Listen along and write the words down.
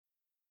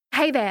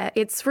Hey there,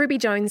 it's Ruby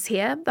Jones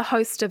here, the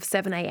host of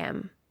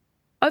 7am.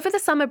 Over the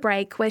summer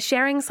break, we're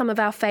sharing some of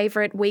our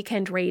favourite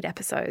weekend read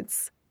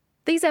episodes.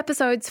 These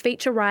episodes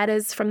feature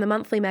writers from the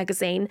monthly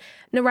magazine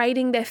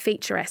narrating their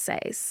feature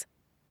essays.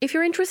 If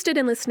you're interested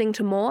in listening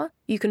to more,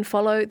 you can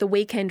follow The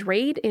Weekend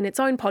Read in its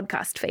own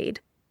podcast feed.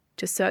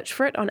 Just search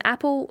for it on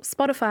Apple,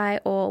 Spotify,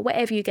 or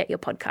wherever you get your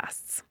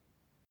podcasts.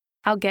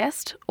 Our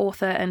guest,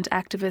 author and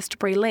activist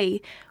Bree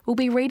Lee, will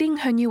be reading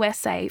her new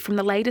essay from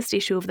the latest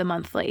issue of the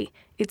monthly.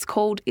 It's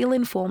called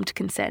Ill-Informed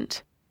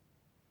Consent.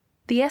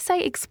 The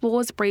essay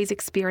explores Bree's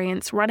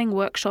experience running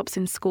workshops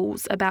in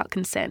schools about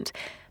consent,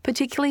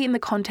 particularly in the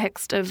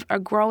context of a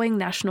growing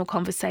national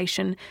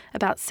conversation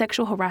about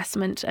sexual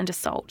harassment and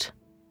assault.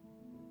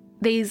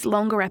 These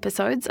longer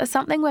episodes are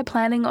something we're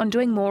planning on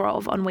doing more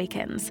of on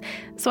weekends,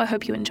 so I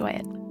hope you enjoy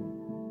it.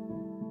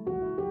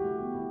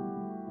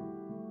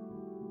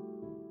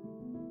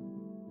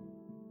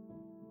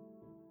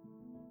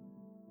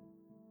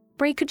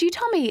 Bree, could you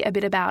tell me a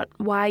bit about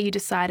why you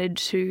decided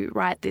to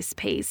write this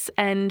piece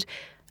and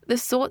the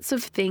sorts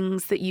of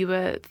things that you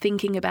were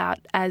thinking about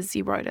as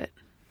you wrote it?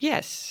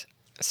 Yes.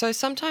 So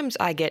sometimes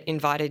I get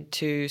invited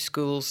to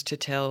schools to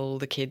tell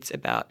the kids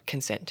about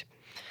consent.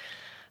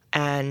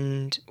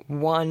 And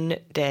one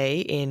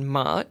day in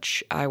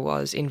March, I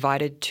was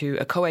invited to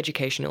a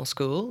co-educational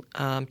school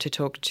to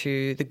talk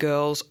to the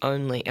girls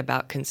only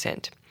about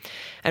consent.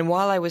 And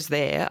while I was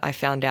there, I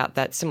found out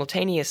that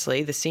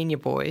simultaneously the senior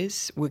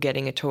boys were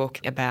getting a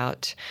talk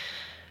about,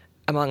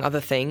 among other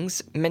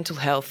things, mental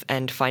health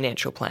and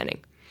financial planning.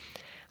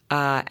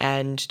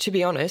 And to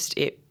be honest,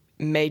 it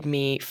made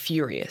me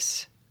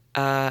furious.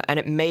 And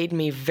it made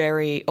me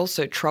very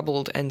also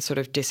troubled and sort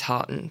of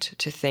disheartened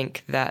to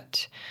think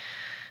that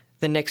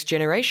the next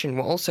generation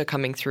were also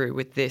coming through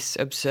with this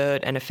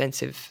absurd and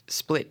offensive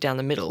split down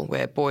the middle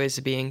where boys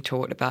are being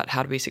taught about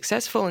how to be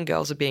successful and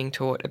girls are being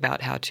taught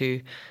about how to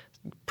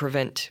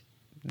prevent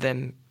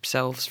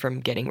themselves from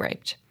getting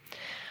raped.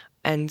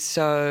 And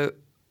so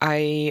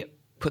I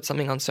put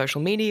something on social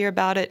media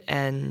about it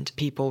and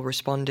people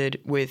responded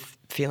with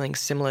feelings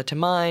similar to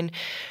mine.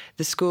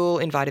 The school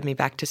invited me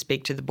back to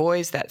speak to the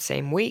boys that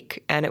same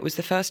week, and it was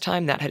the first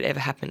time that had ever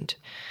happened.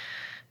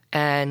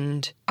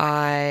 And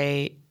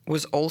I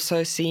was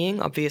also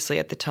seeing, obviously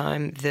at the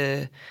time,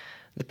 the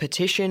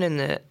petition and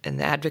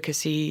the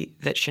advocacy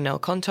that Chanel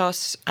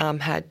Contos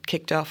had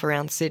kicked off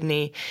around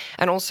Sydney,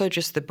 and also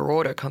just the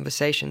broader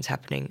conversations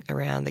happening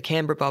around the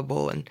Canberra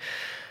bubble and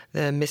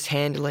the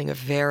mishandling of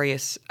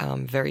various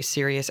very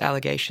serious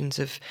allegations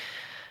of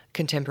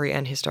contemporary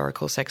and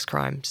historical sex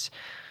crimes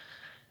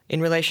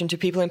in relation to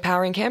people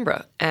empowering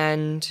Canberra.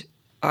 And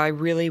I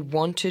really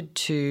wanted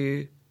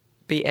to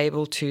be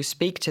able to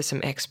speak to some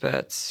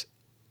experts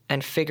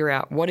and figure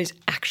out what is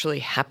actually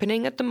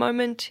happening at the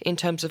moment in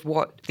terms of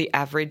what the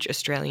average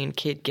Australian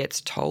kid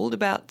gets told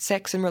about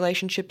sex and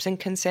relationships and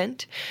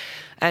consent,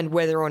 and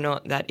whether or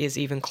not that is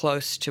even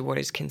close to what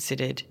is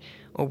considered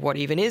or what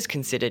even is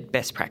considered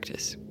best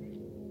practice.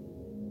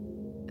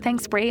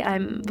 Thanks, Bree.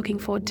 I'm looking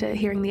forward to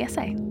hearing the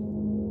essay.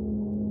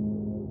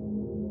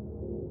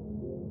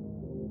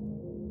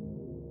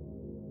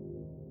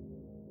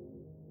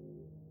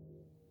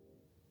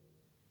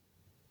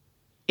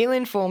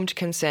 Ill-Informed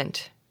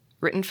Consent,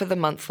 written for The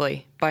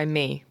Monthly by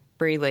me,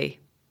 Bree Lee.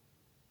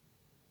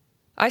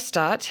 I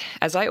start,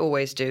 as I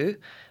always do,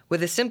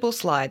 with a simple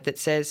slide that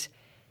says,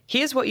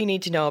 "Here's what you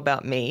need to know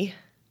about me,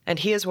 and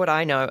here's what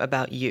I know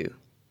about you."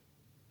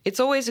 It's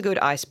always a good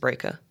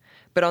icebreaker,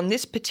 but on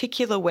this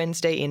particular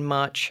Wednesday in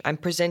March, I'm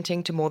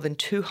presenting to more than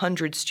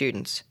 200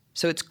 students,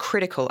 so it's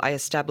critical I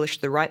establish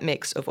the right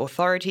mix of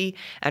authority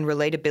and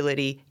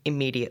relatability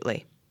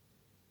immediately.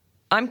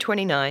 I'm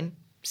 29,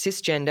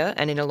 cisgender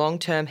and in a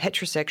long-term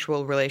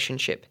heterosexual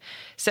relationship,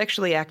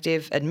 sexually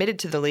active, admitted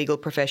to the legal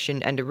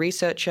profession and a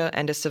researcher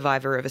and a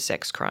survivor of a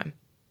sex crime.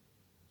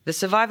 The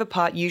survivor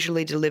part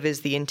usually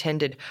delivers the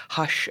intended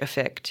hush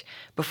effect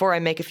before I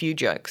make a few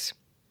jokes.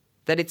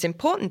 That it's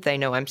important they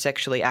know I'm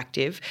sexually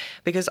active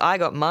because I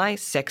got my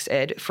sex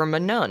ed from a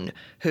nun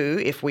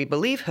who, if we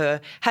believe her,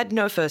 had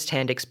no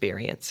first-hand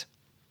experience.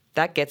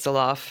 That gets a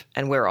laugh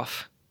and we're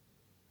off.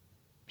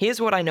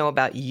 Here's what I know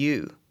about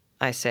you,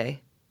 I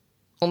say.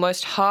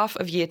 Almost half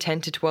of Year 10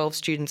 to 12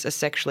 students are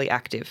sexually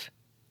active.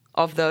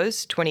 Of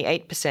those,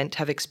 28%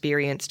 have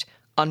experienced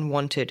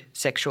unwanted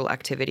sexual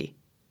activity.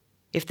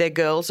 If they're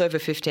girls over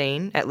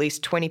 15, at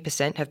least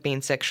 20% have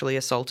been sexually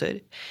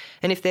assaulted.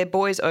 And if they're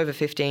boys over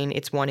 15,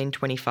 it's 1 in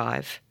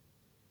 25.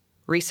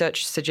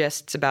 Research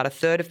suggests about a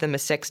third of them are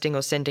sexting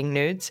or sending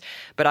nudes,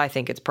 but I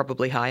think it's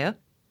probably higher.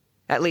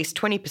 At least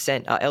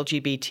 20% are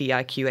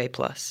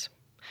LGBTIQA+.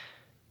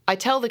 I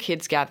tell the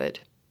kids gathered,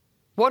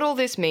 what all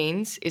this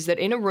means is that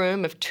in a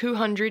room of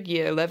 200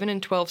 Year 11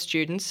 and 12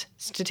 students,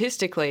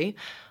 statistically,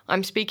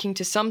 I'm speaking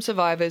to some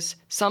survivors,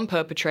 some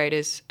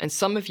perpetrators, and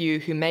some of you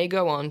who may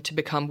go on to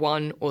become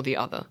one or the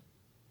other.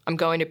 I'm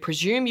going to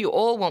presume you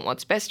all want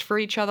what's best for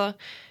each other,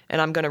 and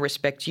I'm going to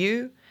respect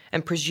you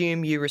and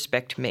presume you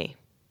respect me.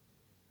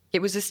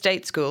 It was a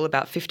state school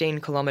about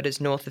 15 kilometres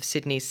north of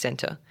Sydney's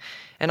centre,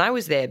 and I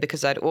was there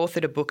because I'd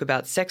authored a book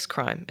about sex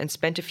crime and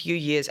spent a few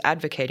years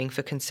advocating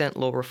for consent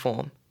law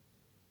reform.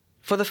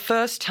 For the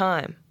first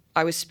time,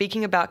 I was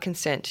speaking about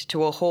consent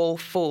to a hall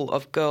full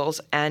of girls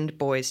and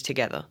boys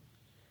together.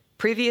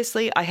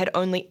 Previously, I had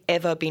only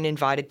ever been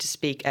invited to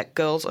speak at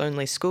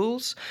girls-only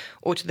schools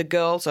or to the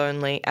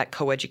girls-only at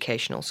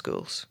coeducational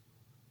schools.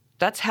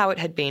 That's how it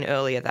had been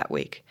earlier that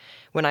week,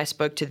 when I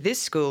spoke to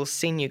this school's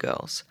senior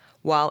girls,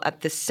 while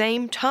at the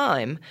same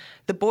time,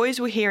 the boys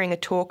were hearing a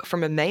talk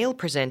from a male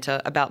presenter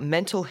about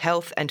mental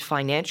health and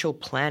financial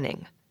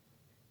planning.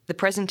 The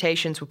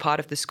presentations were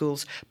part of the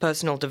school's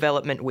personal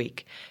development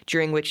week,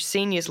 during which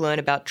seniors learn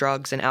about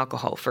drugs and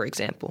alcohol, for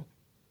example.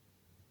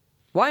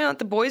 "Why aren't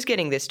the boys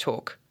getting this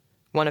talk?"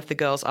 one of the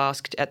girls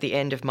asked at the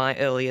end of my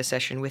earlier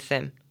session with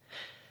them.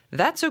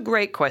 "That's a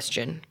great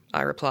question,"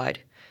 I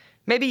replied.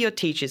 "Maybe your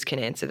teachers can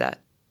answer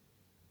that."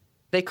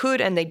 They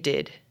could, and they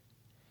did.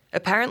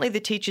 Apparently the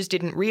teachers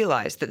didn't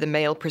realise that the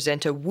male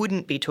presenter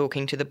wouldn't be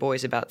talking to the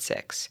boys about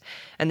sex,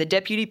 and the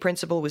deputy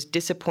principal was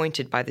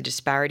disappointed by the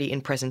disparity in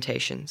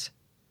presentations.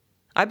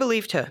 I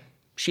believed her.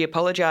 She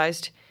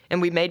apologised,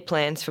 and we made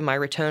plans for my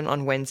return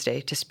on Wednesday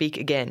to speak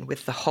again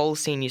with the whole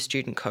senior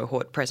student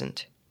cohort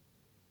present.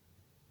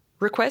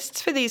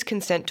 Requests for these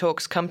consent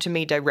talks come to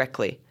me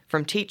directly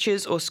from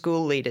teachers or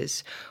school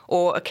leaders,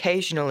 or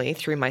occasionally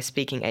through my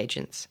speaking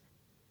agents.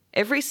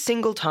 Every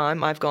single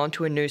time I've gone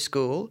to a new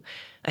school,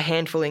 a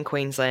handful in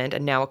Queensland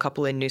and now a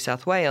couple in New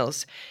South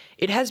Wales,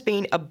 it has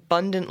been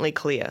abundantly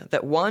clear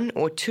that one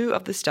or two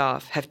of the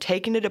staff have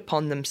taken it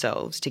upon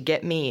themselves to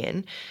get me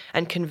in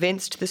and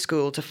convinced the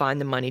school to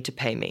find the money to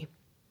pay me.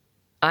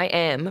 I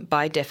am,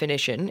 by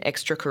definition,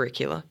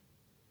 extracurricular.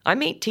 I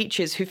meet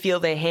teachers who feel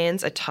their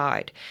hands are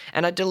tied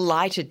and are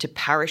delighted to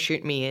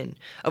parachute me in,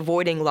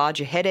 avoiding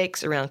larger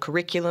headaches around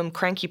curriculum,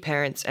 cranky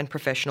parents, and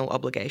professional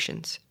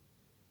obligations.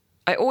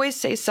 I always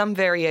say some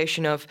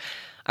variation of,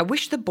 "I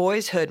wish the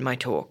boys heard my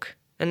talk,"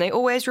 and they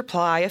always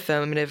reply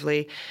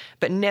affirmatively,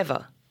 but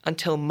never,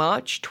 until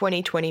March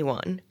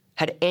 2021,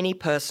 had any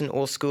person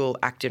or school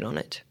acted on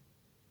it.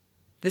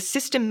 The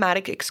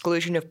systematic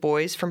exclusion of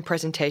boys from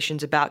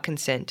presentations about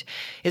consent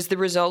is the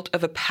result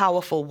of a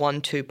powerful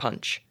 1-2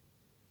 punch.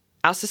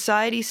 Our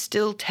society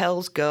still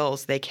tells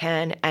girls they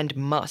can and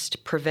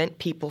must prevent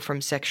people from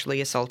sexually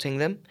assaulting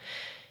them,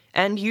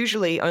 and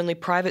usually only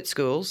private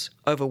schools,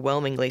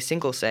 overwhelmingly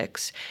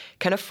single-sex,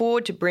 can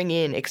afford to bring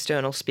in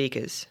external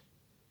speakers.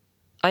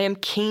 I am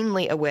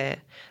keenly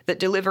aware that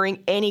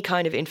delivering any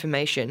kind of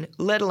information,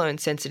 let alone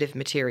sensitive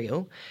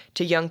material,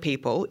 to young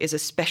people is a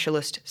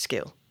specialist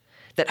skill,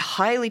 that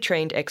highly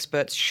trained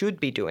experts should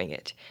be doing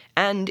it,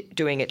 and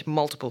doing it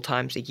multiple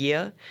times a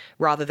year,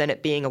 rather than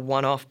it being a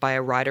one-off by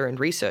a writer and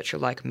researcher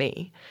like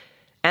me.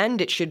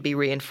 And it should be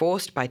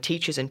reinforced by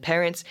teachers and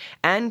parents,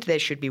 and there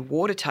should be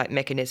watertight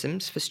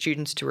mechanisms for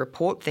students to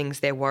report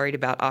things they're worried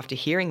about after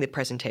hearing the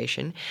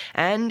presentation,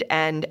 and.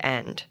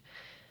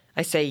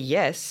 I say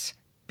yes,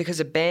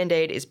 because a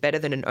Band-Aid is better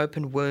than an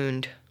open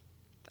wound.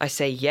 I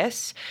say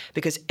yes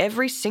because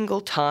every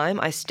single time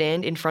I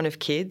stand in front of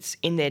kids,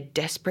 in their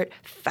desperate,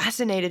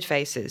 fascinated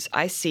faces,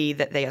 I see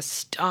that they are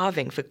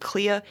starving for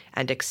clear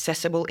and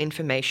accessible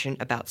information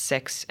about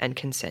sex and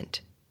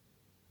consent.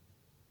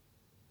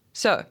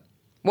 So,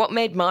 what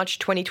made March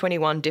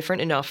 2021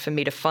 different enough for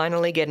me to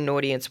finally get an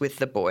audience with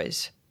the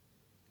boys?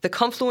 The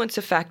confluence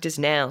of factors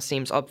now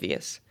seems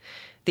obvious.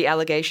 The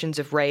allegations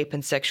of rape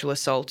and sexual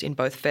assault in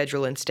both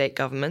federal and state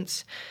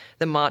governments,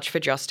 the March for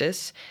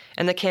Justice,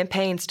 and the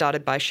campaign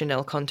started by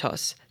Chanel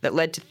Contos that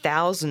led to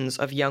thousands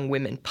of young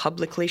women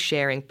publicly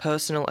sharing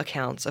personal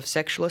accounts of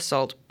sexual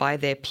assault by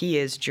their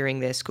peers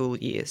during their school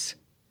years.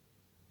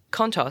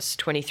 Contos,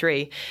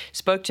 23,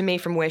 spoke to me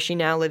from where she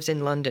now lives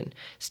in London,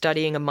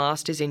 studying a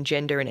Master's in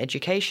Gender and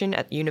Education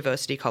at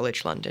University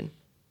College London.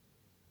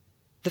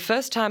 "The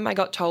first time I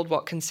got told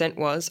what consent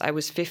was, I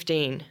was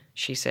 15,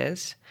 she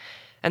says.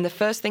 And the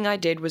first thing I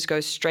did was go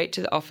straight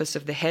to the office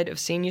of the head of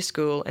senior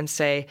school and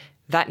say,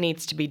 that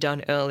needs to be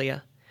done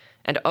earlier.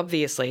 And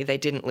obviously they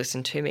didn't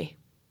listen to me."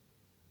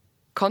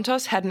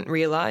 Contos hadn't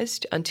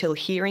realised until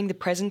hearing the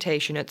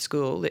presentation at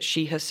school that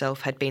she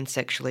herself had been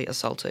sexually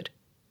assaulted.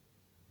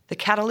 The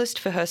catalyst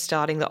for her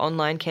starting the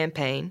online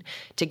campaign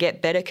to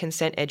get better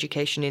consent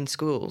education in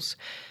schools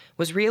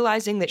was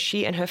realising that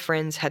she and her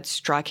friends had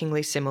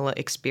strikingly similar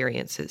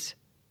experiences.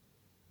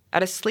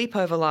 At a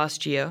sleepover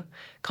last year,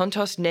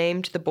 Contos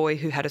named the boy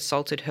who had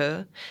assaulted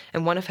her,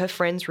 and one of her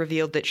friends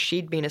revealed that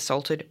she'd been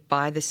assaulted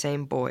by the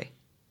same boy.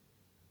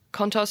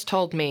 Contos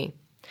told me,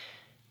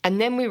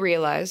 "And then we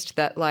realised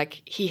that,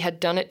 he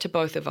had done it to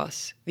both of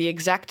us, the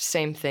exact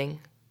same thing,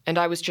 and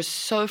I was just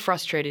so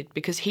frustrated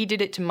because he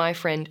did it to my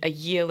friend a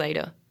year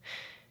later.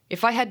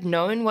 If I had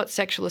known what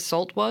sexual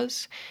assault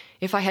was,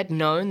 if I had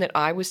known that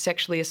I was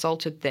sexually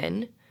assaulted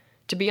then,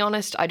 to be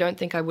honest, I don't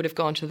think I would have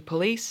gone to the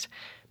police,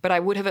 but I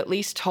would have at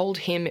least told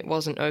him it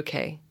wasn't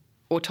okay,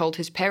 or told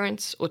his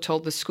parents, or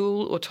told the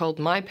school, or told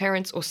my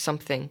parents, or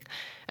something,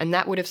 and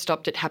that would have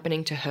stopped it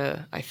happening to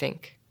her, I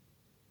think."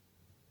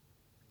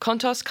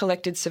 Kontos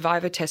collected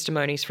survivor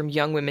testimonies from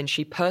young women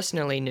she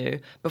personally knew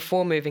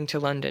before moving to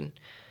London,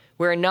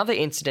 where another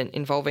incident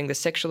involving the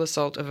sexual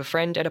assault of a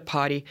friend at a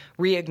party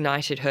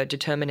reignited her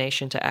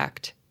determination to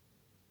act.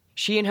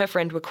 She and her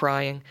friend were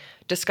crying,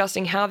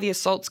 discussing how the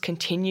assaults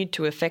continued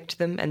to affect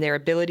them and their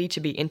ability to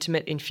be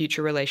intimate in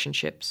future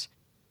relationships.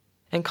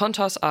 And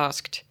Kontos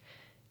asked,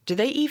 "Do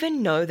they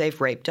even know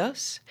they've raped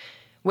us?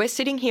 We're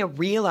sitting here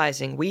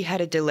realizing we had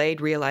a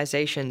delayed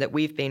realization that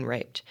we've been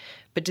raped,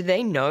 but do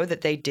they know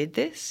that they did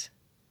this?"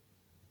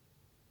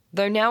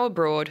 Though now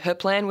abroad, her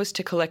plan was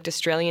to collect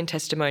Australian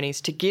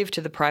testimonies to give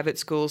to the private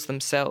schools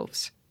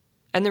themselves.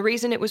 And the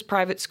reason it was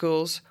private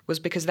schools was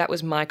because that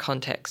was my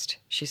context,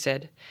 she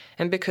said,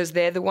 and because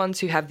they're the ones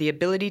who have the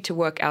ability to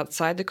work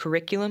outside the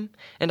curriculum,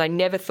 and I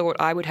never thought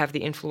I would have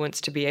the influence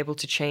to be able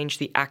to change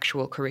the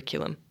actual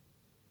curriculum.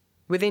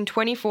 Within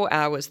 24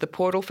 hours, the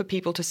portal for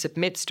people to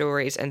submit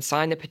stories and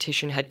sign the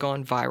petition had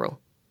gone viral.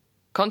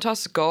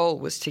 Kontos' goal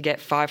was to get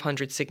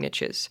 500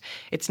 signatures.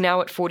 It's now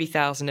at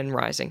 40,000 and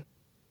rising.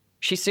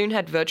 She soon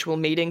had virtual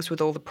meetings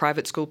with all the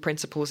private school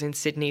principals in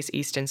Sydney's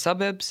eastern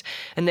suburbs,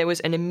 and there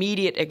was an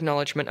immediate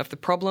acknowledgement of the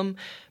problem,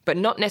 but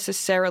not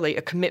necessarily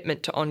a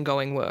commitment to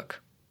ongoing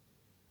work.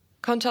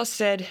 Kontos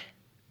said,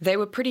 "They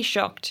were pretty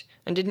shocked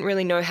and didn't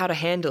really know how to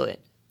handle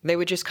it. They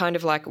were just kind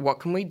of like, what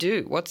can we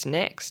do? What's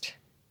next?"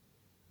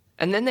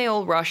 And then they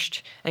all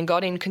rushed and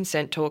got in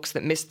consent talks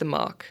that missed the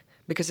mark,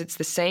 because it's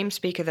the same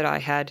speaker that I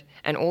had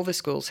and all the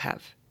schools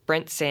have,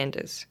 Brent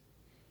Sanders.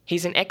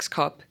 He's an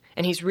ex-cop,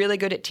 and he's really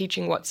good at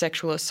teaching what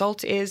sexual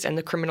assault is and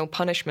the criminal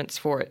punishments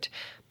for it,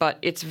 but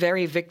it's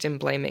very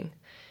victim-blaming.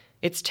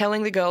 It's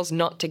telling the girls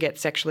not to get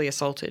sexually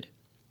assaulted.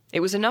 It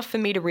was enough for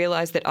me to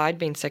realise that I'd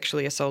been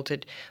sexually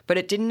assaulted, but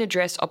it didn't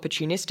address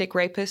opportunistic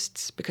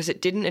rapists because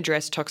it didn't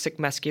address toxic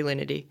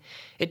masculinity.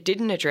 It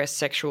didn't address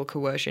sexual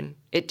coercion.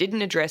 It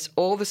didn't address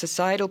all the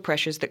societal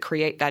pressures that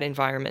create that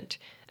environment.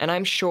 And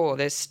I'm sure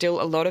there's still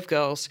a lot of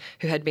girls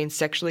who had been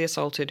sexually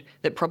assaulted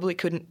that probably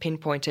couldn't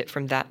pinpoint it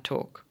from that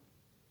talk.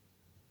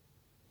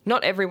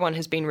 Not everyone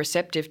has been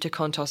receptive to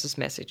Kontos'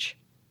 message.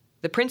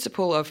 The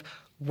principal of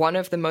one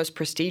of the most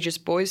prestigious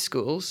boys'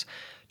 schools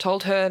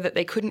told her that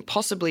they couldn't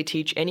possibly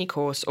teach any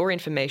course or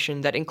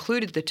information that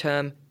included the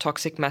term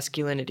toxic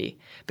masculinity,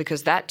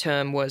 because that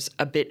term was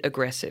a bit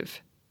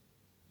aggressive.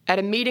 At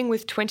a meeting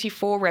with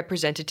 24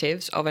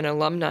 representatives of an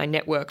alumni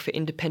network for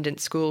independent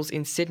schools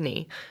in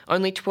Sydney,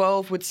 only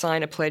 12 would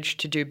sign a pledge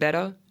to do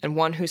better, and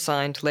one who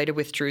signed later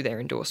withdrew their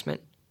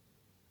endorsement.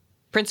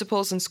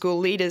 Principals and school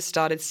leaders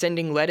started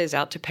sending letters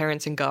out to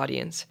parents and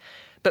guardians,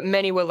 but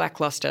many were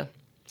lacklustre,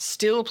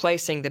 still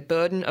placing the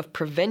burden of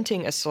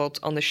preventing assault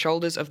on the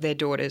shoulders of their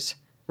daughters,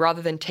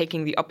 rather than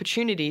taking the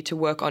opportunity to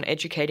work on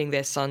educating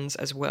their sons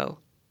as well.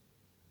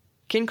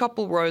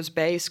 Kincoppel Rose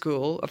Bay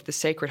School of the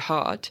Sacred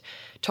Heart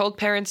told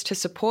parents to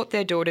support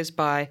their daughters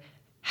by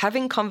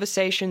having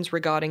conversations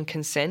regarding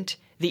consent,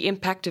 the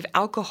impact of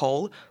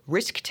alcohol,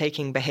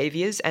 risk-taking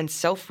behaviours, and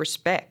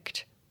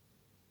self-respect.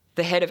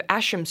 The head of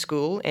Ascham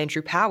School,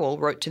 Andrew Powell,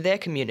 wrote to their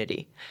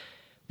community,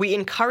 "We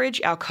encourage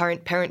our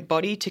current parent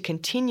body to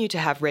continue to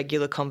have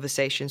regular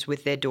conversations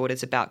with their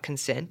daughters about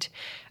consent,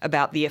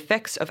 about the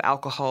effects of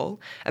alcohol,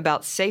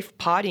 about safe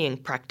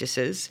partying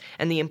practices,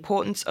 and the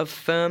importance of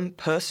firm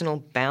personal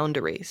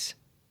boundaries."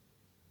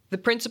 The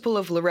principal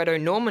of Loreto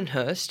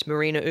Normanhurst,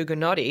 Marina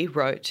Ugonotti,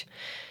 wrote,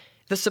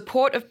 "The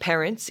support of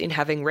parents in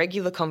having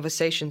regular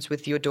conversations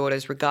with your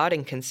daughters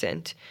regarding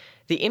consent,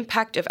 the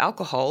impact of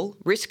alcohol,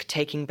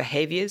 risk-taking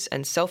behaviours,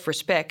 and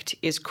self-respect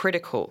is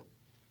critical."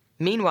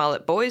 Meanwhile,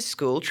 at boys'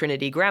 school,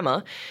 Trinity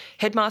Grammar,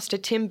 headmaster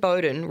Tim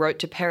Bowden wrote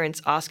to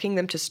parents asking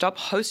them to stop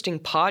hosting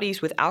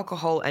parties with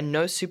alcohol and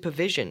no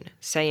supervision,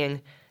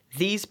 saying,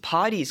 "These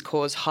parties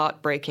cause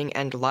heartbreaking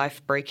and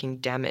life-breaking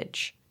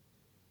damage."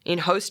 In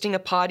hosting a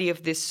party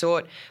of this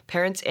sort,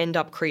 parents end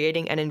up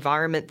creating an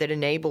environment that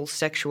enables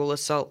sexual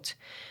assault.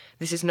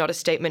 This is not a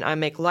statement I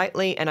make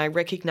lightly, and I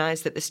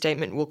recognise that the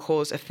statement will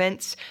cause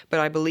offence, but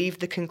I believe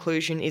the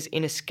conclusion is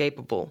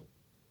inescapable.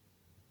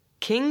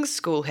 King's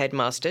School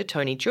headmaster,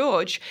 Tony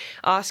George,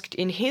 asked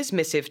in his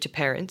missive to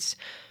parents,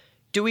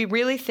 "Do we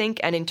really think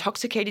an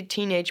intoxicated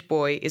teenage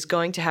boy is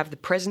going to have the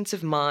presence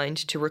of mind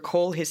to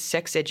recall his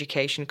sex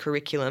education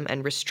curriculum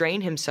and restrain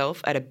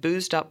himself at a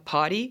boozed-up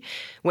party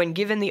when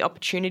given the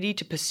opportunity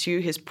to pursue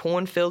his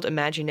porn-filled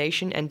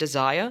imagination and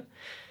desire?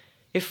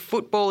 If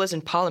footballers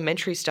and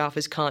parliamentary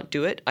staffers can't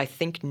do it, I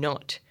think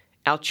not.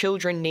 Our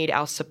children need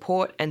our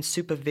support and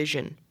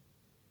supervision."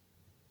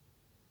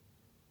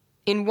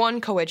 In one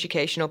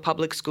coeducational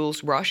public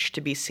school's rush to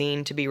be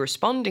seen to be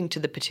responding to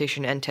the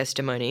petition and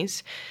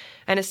testimonies,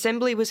 an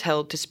assembly was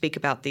held to speak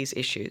about these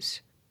issues.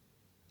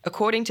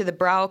 According to the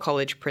Browell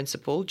College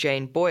principal,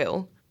 Jane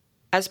Boyle,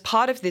 as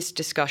part of this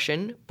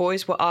discussion,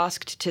 boys were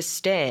asked to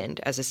stand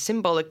as a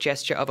symbolic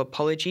gesture of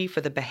apology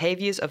for the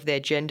behaviours of their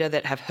gender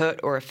that have hurt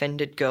or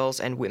offended girls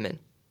and women.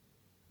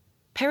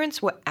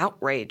 Parents were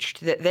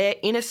outraged that their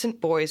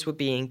innocent boys were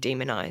being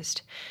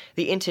demonised.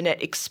 The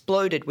internet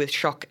exploded with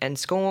shock and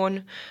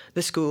scorn.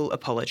 The school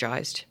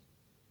apologised.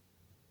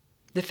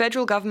 The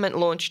federal government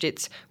launched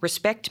its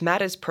Respect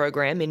Matters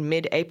program in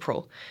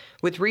mid-April,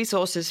 with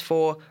resources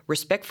for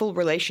respectful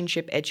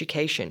relationship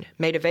education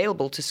made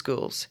available to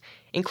schools,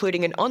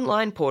 including an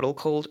online portal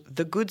called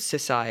The Good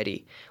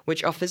Society,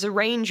 which offers a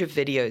range of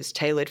videos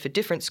tailored for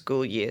different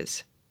school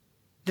years.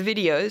 The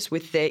videos,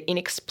 with their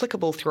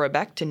inexplicable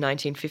throwback to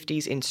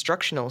 1950s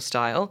instructional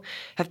style,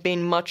 have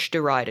been much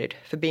derided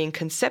for being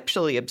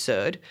conceptually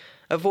absurd,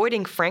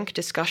 avoiding frank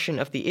discussion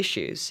of the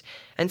issues,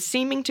 and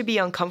seeming to be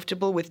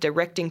uncomfortable with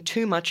directing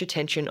too much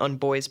attention on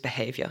boys'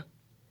 behaviour.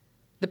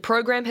 The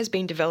program has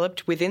been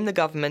developed within the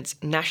government's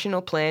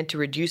National Plan to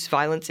Reduce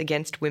Violence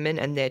Against Women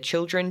and Their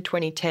Children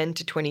 2010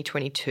 to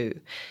 2022.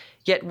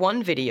 Yet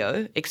one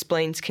video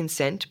explains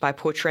consent by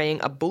portraying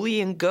a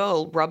bullying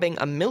girl rubbing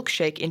a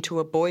milkshake into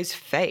a boy's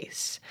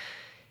face.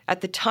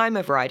 At the time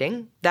of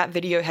writing, that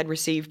video had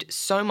received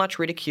so much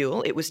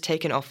ridicule it was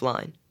taken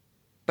offline.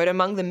 But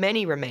among the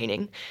many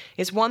remaining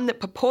is one that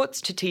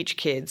purports to teach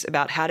kids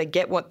about how to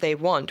get what they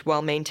want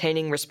while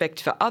maintaining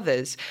respect for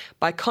others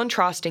by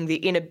contrasting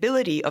the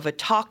inability of a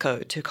taco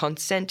to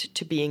consent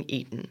to being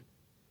eaten.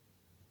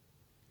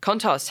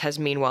 Contos has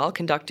meanwhile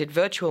conducted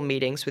virtual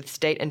meetings with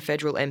state and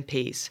federal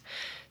MPs.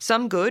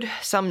 Some good,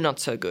 some not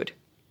so good.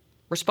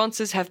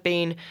 Responses have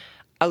been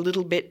a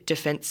little bit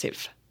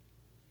defensive.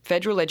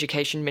 Federal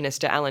Education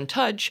Minister Alan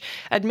Tudge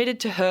admitted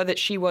to her that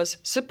she was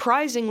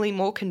surprisingly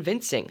more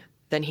convincing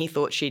than he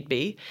thought she'd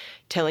be,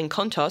 telling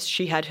Contos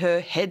she had her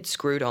head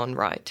screwed on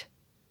right.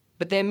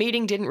 But their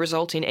meeting didn't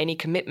result in any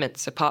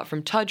commitments, apart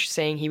from Tudge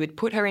saying he would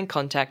put her in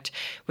contact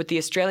with the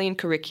Australian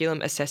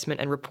Curriculum Assessment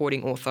and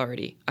Reporting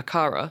Authority,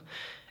 ACARA,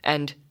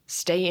 and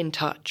stay in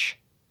touch.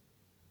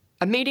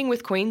 A meeting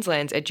with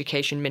Queensland's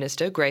Education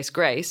Minister,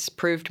 Grace,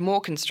 proved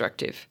more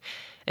constructive.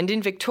 And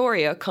in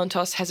Victoria,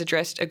 Contos has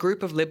addressed a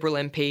group of Liberal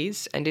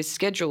MPs and is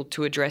scheduled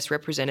to address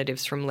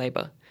representatives from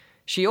Labor.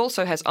 She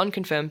also has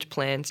unconfirmed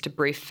plans to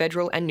brief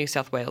federal and New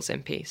South Wales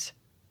MPs.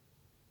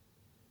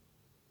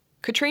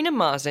 Katrina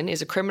Marzin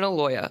is a criminal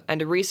lawyer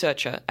and a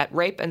researcher at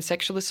Rape and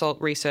Sexual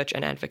Assault Research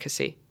and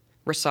Advocacy,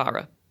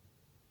 RASARA.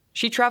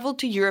 She travelled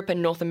to Europe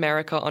and North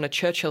America on a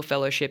Churchill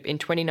Fellowship in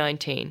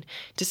 2019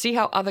 to see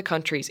how other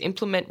countries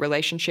implement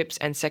relationships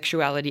and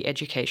sexuality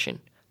education,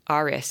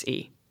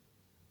 RSE.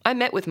 I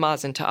met with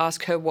Marzin to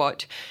ask her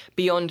what,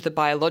 beyond the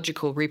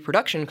biological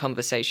reproduction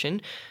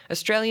conversation,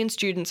 Australian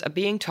students are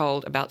being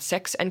told about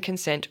sex and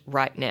consent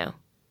right now.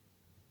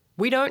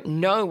 We don't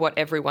know what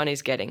everyone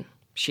is getting,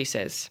 she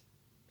says.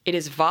 It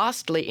is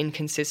vastly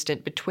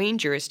inconsistent between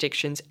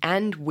jurisdictions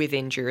and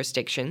within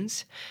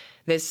jurisdictions.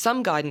 There's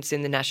some guidance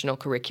in the national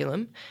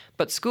curriculum,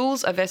 but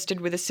schools are vested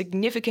with a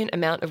significant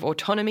amount of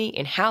autonomy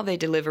in how they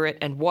deliver it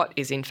and what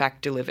is in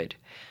fact delivered.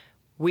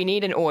 We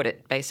need an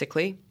audit,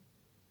 basically.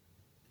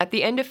 At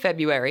the end of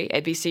February,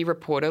 ABC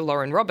reporter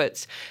Lauren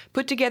Roberts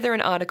put together an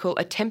article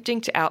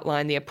attempting to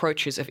outline the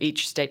approaches of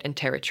each state and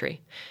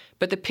territory,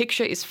 but the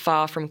picture is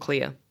far from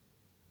clear.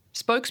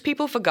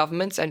 Spokespeople for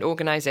governments and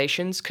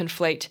organisations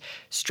conflate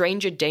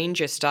stranger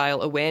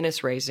danger-style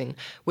awareness raising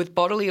with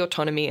bodily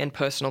autonomy and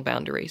personal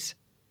boundaries.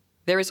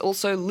 There is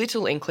also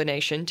little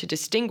inclination to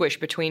distinguish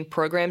between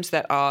programs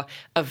that are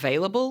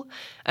available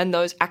and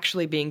those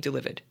actually being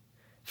delivered.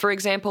 For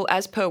example,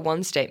 as per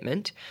one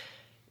statement,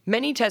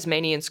 many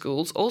Tasmanian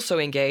schools also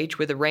engage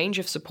with a range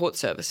of support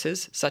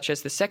services, such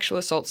as the Sexual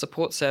Assault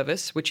Support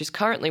Service, which is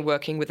currently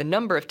working with a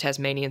number of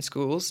Tasmanian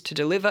schools to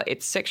deliver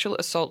its Sexual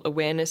Assault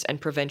Awareness and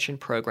Prevention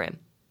program.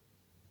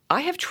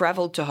 I have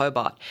travelled to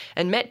Hobart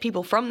and met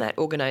people from that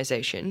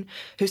organisation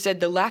who said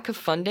the lack of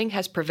funding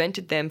has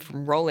prevented them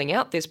from rolling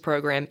out this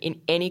program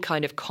in any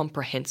kind of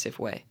comprehensive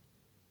way.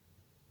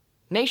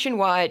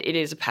 Nationwide, it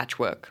is a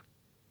patchwork.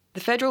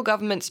 The federal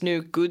government's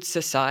new Good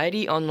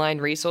Society online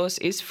resource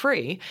is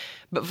free,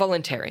 but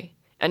voluntary,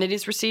 and it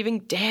is receiving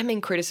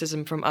damning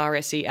criticism from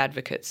RSE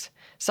advocates,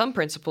 some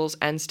principals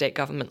and state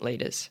government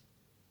leaders.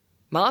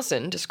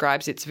 Marzin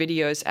describes its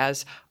videos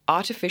as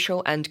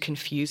artificial and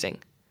confusing.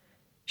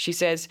 She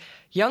says,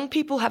 young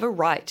people have a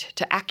right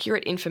to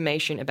accurate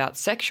information about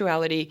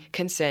sexuality,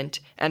 consent,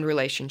 and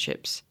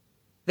relationships.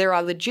 There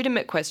are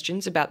legitimate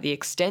questions about the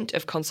extent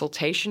of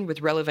consultation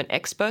with relevant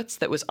experts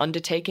that was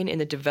undertaken in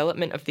the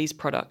development of these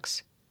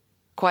products.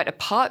 Quite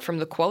apart from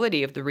the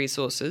quality of the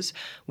resources,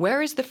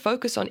 where is the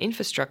focus on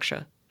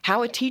infrastructure?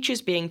 How are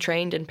teachers being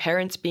trained and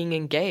parents being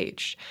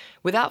engaged?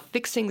 Without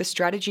fixing the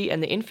strategy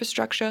and the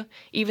infrastructure,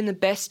 even the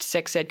best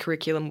sex ed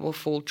curriculum will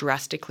fall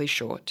drastically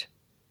short.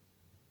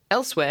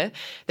 Elsewhere,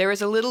 there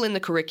is a little in the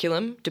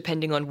curriculum,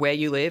 depending on where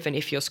you live and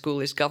if your school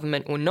is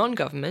government or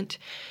non-government,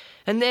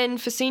 and then,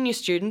 for senior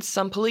students,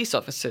 some police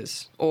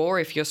officers, or,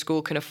 if your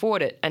school can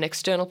afford it, an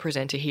external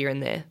presenter here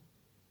and there.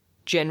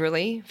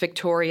 Generally,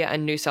 Victoria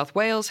and New South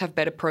Wales have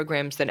better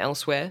programs than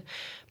elsewhere,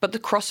 but the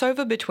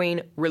crossover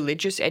between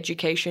religious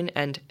education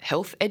and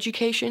health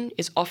education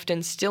is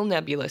often still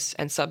nebulous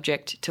and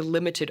subject to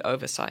limited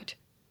oversight.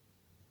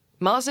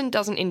 Marzin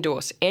doesn't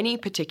endorse any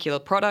particular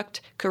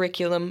product,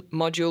 curriculum,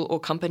 module, or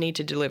company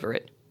to deliver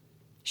it.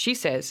 She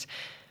says,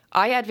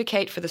 I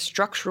advocate for the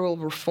structural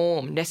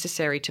reform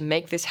necessary to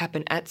make this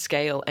happen at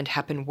scale and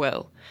happen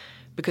well.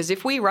 because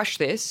if we rush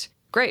this,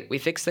 great, we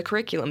fix the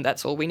curriculum,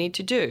 that's all we need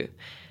to do.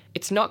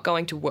 It's not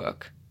going to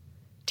work.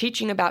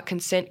 Teaching about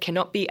consent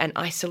cannot be an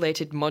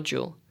isolated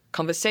module.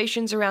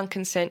 Conversations around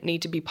consent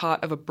need to be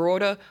part of a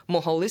broader,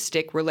 more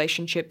holistic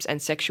relationships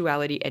and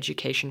sexuality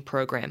education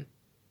program.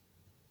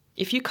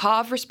 If you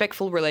carve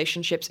respectful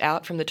relationships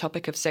out from the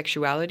topic of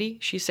sexuality,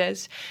 she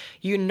says,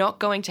 you're not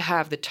going to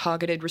have the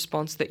targeted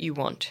response that you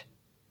want.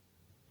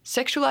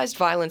 Sexualized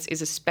violence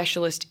is a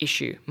specialist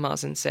issue,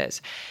 Marsden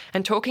says,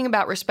 and talking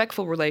about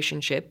respectful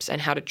relationships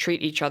and how to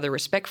treat each other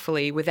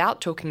respectfully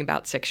without talking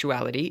about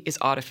sexuality is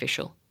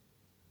artificial.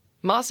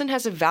 Marsden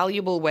has a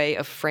valuable way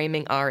of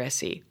framing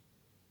RSE,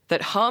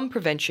 that harm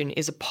prevention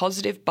is a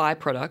positive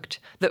byproduct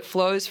that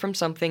flows from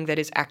something that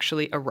is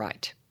actually a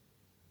right.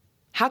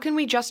 How can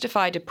we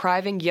justify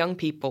depriving young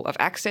people of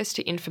access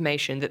to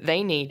information that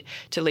they need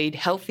to lead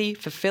healthy,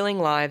 fulfilling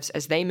lives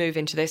as they move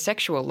into their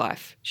sexual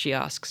life, she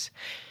asks.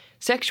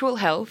 Sexual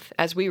health,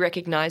 as we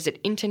recognise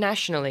it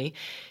internationally,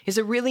 is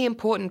a really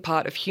important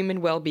part of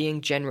human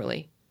well-being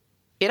generally.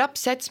 It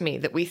upsets me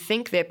that we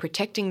think they're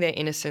protecting their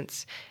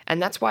innocence,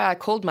 and that's why I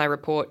called my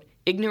report,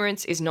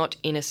 Ignorance is Not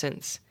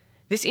Innocence.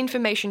 This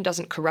information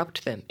doesn't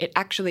corrupt them, it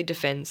actually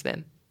defends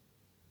them.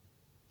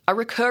 A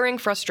recurring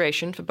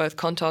frustration for both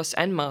Kontos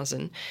and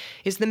Marsden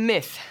is the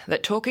myth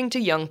that talking to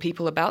young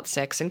people about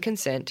sex and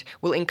consent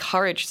will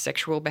encourage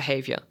sexual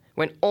behaviour,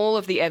 when all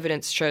of the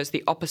evidence shows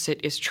the opposite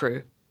is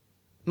true.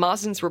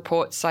 Marsden's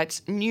report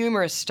cites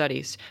numerous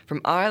studies from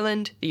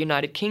Ireland, the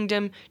United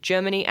Kingdom,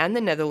 Germany and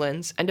the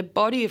Netherlands, and a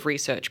body of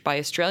research by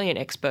Australian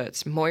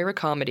experts Moira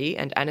Carmody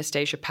and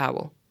Anastasia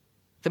Powell.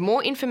 The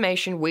more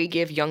information we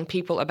give young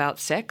people about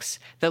sex,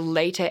 the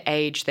later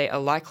age they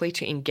are likely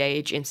to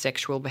engage in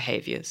sexual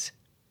behaviours.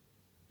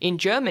 In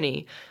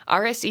Germany,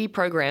 RSE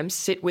programs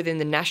sit within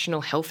the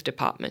National Health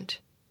Department.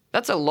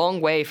 That's a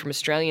long way from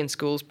Australian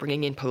schools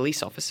bringing in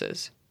police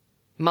officers.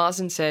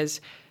 Marsden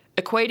says,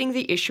 equating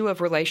the issue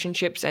of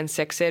relationships and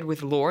sex ed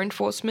with law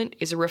enforcement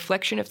is a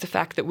reflection of the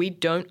fact that we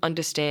don't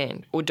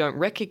understand or don't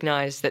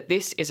recognise that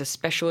this is a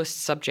specialist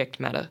subject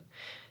matter.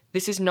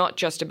 This is not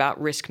just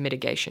about risk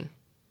mitigation.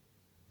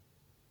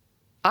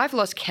 I've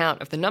lost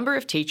count of the number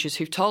of teachers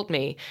who've told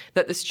me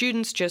that the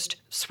students just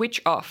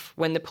switch off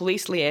when the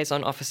police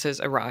liaison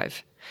officers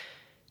arrive.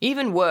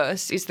 Even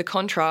worse is the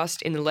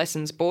contrast in the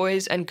lessons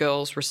boys and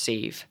girls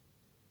receive.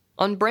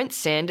 On Brent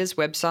Sanders'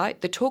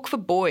 website, the talk for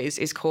boys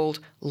is called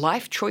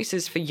Life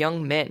Choices for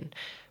Young Men,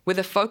 with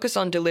a focus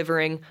on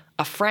delivering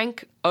a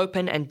frank,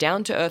 open and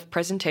down-to-earth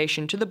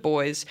presentation to the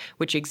boys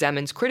which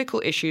examines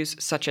critical issues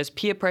such as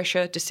peer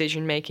pressure,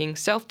 decision-making,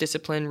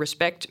 self-discipline,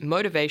 respect,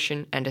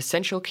 motivation and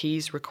essential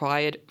keys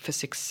required for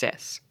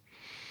success.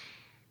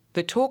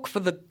 The talk for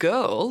the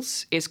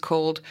girls is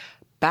called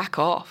Back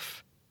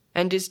Off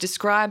and is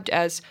described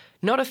as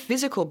not a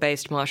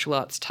physical-based martial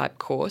arts type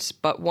course,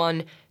 but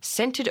one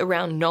centred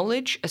around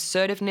knowledge,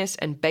 assertiveness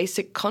and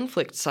basic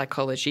conflict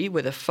psychology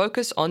with a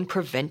focus on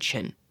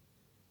prevention.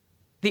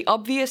 The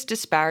obvious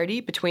disparity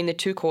between the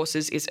two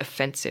courses is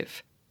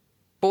offensive.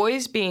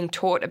 Boys being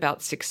taught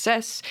about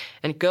success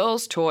and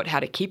girls taught how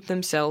to keep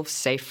themselves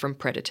safe from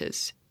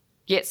predators.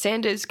 Yet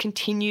Sanders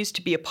continues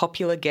to be a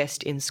popular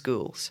guest in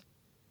schools.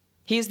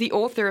 He is the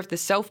author of the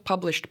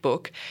self-published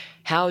book,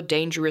 How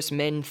Dangerous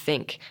Men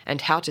Think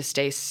and How to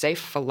Stay Safe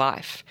for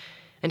Life,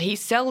 and he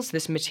sells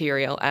this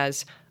material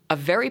as a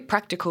very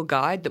practical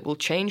guide that will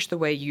change the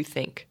way you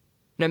think.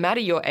 No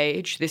matter your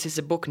age, this is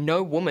a book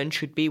no woman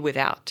should be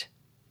without.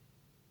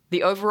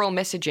 The overall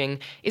messaging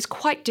is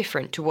quite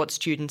different to what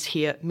students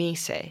hear me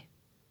say.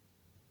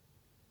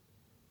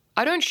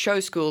 I don't show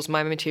schools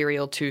my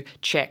material to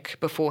check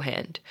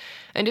beforehand,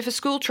 and if a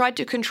school tried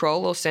to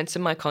control or censor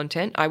my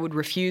content, I would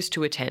refuse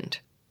to attend.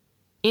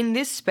 In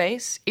this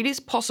space, it is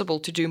possible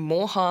to do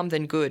more harm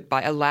than good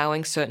by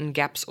allowing certain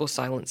gaps or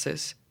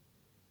silences.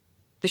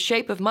 The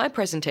shape of my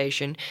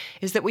presentation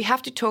is that we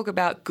have to talk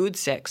about good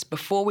sex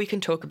before we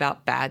can talk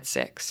about bad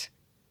sex.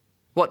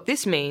 What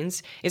this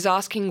means is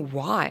asking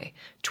why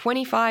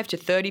 25 to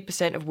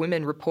 30% of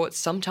women report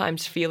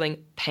sometimes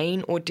feeling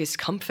pain or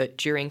discomfort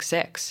during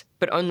sex,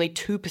 but only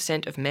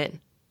 2% of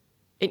men.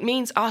 It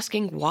means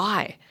asking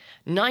why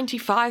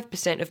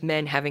 95% of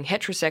men having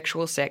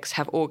heterosexual sex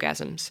have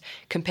orgasms,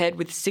 compared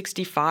with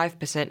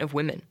 65% of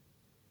women.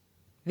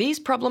 These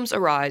problems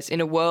arise in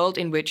a world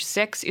in which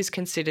sex is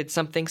considered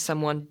something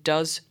someone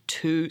does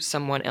to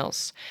someone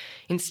else,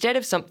 instead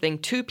of something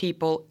two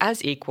people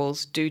as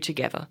equals do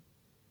together.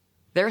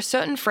 There are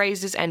certain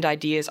phrases and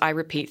ideas I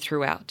repeat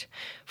throughout.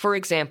 For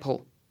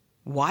example,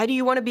 why do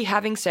you want to be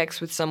having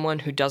sex with someone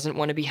who doesn't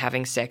want to be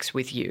having sex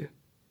with you?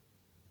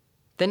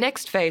 The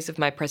next phase of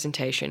my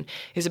presentation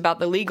is about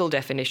the legal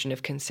definition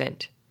of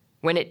consent,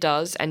 when it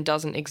does and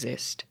doesn't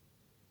exist.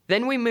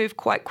 Then we move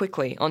quite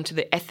quickly onto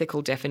the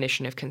ethical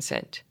definition of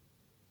consent.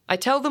 I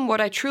tell them what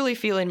I truly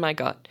feel in my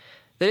gut,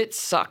 that it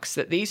sucks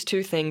that these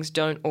two things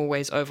don't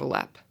always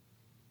overlap.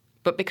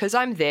 But because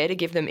I'm there to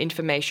give them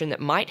information that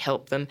might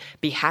help them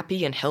be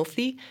happy and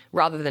healthy,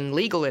 rather than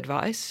legal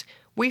advice,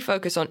 we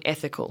focus on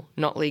ethical,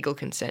 not legal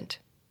consent.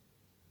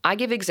 I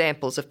give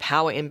examples of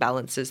power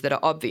imbalances that are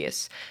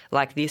obvious,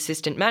 like the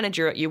assistant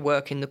manager at your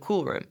work in the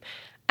cool room,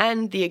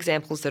 and the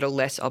examples that are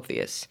less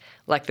obvious,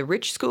 like the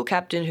rich school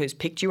captain who's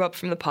picked you up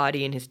from the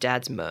party in his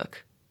dad's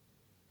Merc.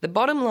 The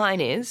bottom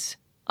line is,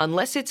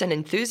 unless it's an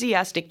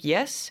enthusiastic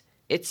yes,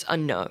 it's a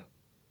no.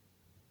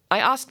 I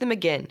ask them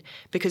again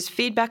because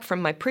feedback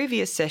from my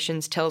previous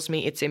sessions tells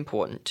me it's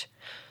important.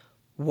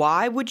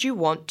 Why would you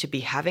want to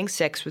be having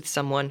sex with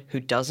someone who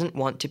doesn't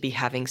want to be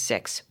having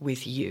sex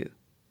with you?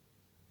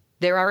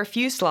 There are a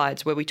few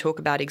slides where we talk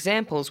about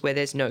examples where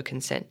there's no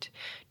consent.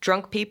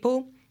 Drunk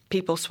people,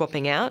 people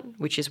swapping out,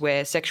 which is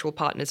where sexual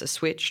partners are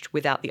switched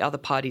without the other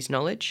party's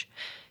knowledge,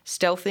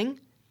 stealthing,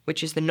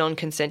 which is the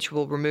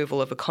non-consensual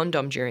removal of a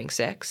condom during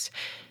sex,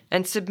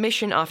 and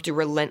submission after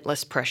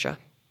relentless pressure.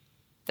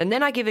 And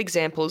then I give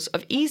examples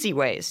of easy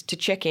ways to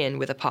check in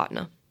with a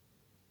partner.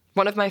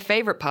 One of my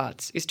favourite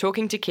parts is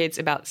talking to kids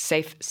about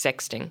safe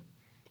sexting.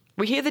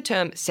 We hear the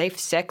term safe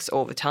sex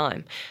all the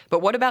time,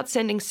 but what about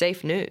sending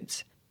safe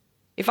nudes?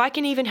 If I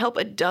can even help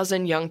a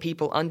dozen young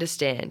people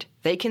understand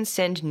they can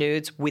send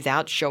nudes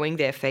without showing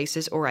their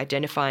faces or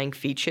identifying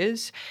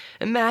features,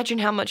 imagine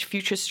how much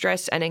future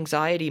stress and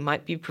anxiety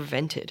might be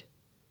prevented.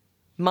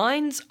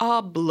 Minds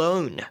are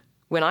blown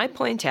when I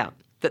point out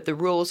that the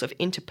rules of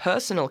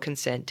interpersonal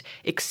consent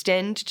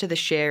extend to the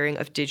sharing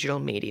of digital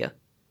media.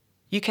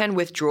 You can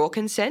withdraw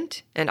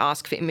consent and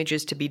ask for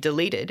images to be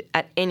deleted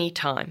at any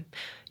time.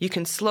 You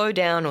can slow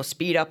down or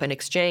speed up an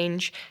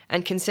exchange,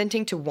 and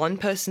consenting to one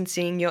person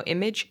seeing your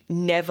image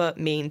never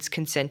means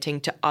consenting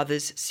to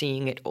others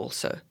seeing it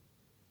also.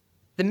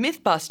 The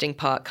myth-busting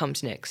part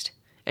comes next,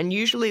 and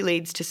usually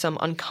leads to some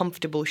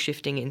uncomfortable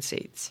shifting in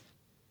seats.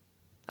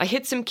 I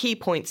hit some key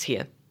points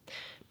here.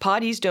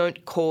 Parties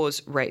don't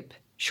cause rape.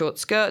 Short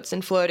skirts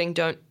and flirting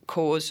don't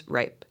cause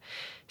rape.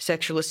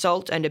 Sexual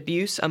assault and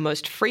abuse are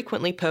most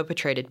frequently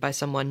perpetrated by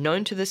someone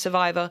known to the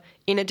survivor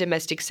in a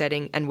domestic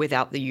setting and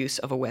without the use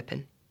of a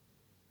weapon.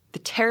 The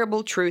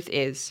terrible truth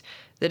is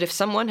that if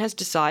someone has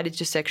decided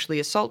to sexually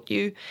assault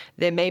you,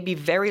 there may be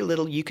very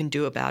little you can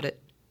do about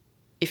it.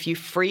 If you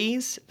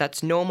freeze,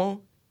 that's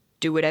normal.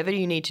 Do whatever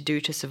you need to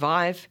do to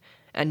survive,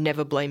 and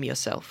never blame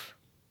yourself.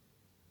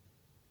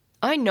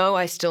 I know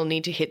I still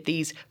need to hit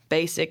these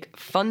basic,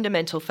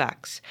 fundamental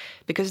facts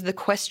because of the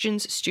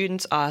questions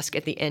students ask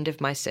at the end of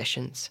my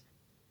sessions.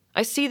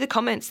 I see the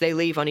comments they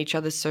leave on each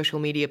other's social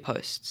media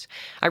posts.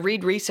 I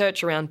read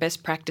research around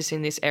best practice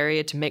in this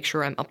area to make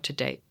sure I'm up to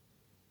date.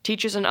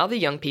 Teachers and other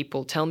young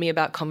people tell me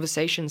about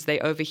conversations they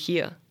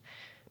overhear.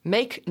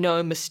 Make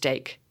no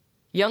mistake,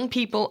 young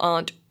people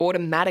aren't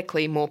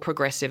automatically more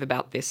progressive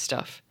about this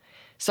stuff.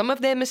 Some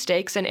of their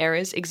mistakes and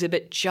errors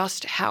exhibit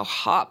just how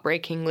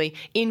heartbreakingly,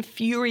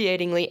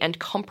 infuriatingly, and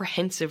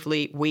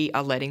comprehensively we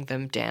are letting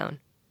them down.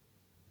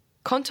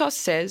 Kontos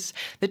says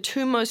the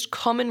two most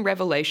common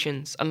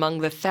revelations among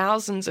the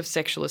thousands of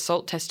sexual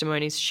assault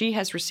testimonies she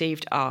has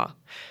received are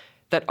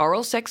that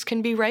oral sex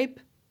can be rape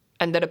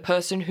and that a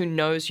person who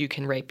knows you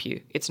can rape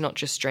you. It's not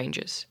just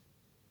strangers.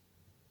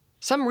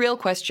 Some real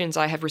questions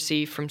I have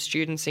received from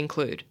students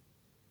include,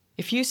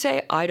 if you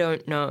say, I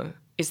don't know,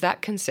 is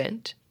that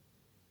consent?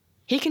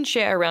 He can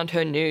share around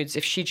her nudes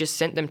if she just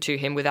sent them to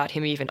him without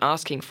him even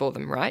asking for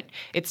them, right?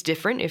 It's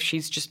different if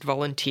she's just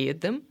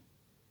volunteered them.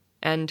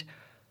 And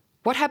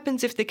what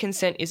happens if the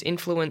consent is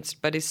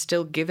influenced but is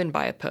still given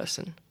by a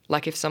person,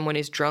 like if someone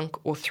is drunk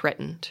or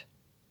threatened?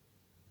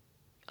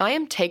 I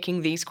am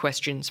taking these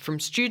questions from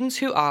students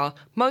who are,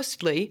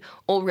 mostly,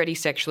 already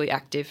sexually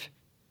active.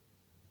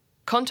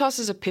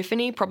 Kontos's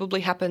epiphany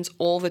probably happens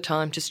all the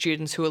time to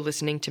students who are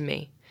listening to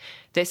me.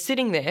 They're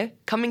sitting there,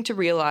 coming to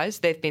realise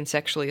they've been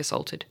sexually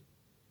assaulted.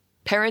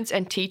 Parents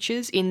and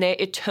teachers, in their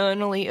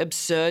eternally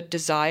absurd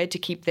desire to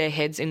keep their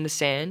heads in the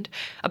sand,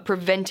 are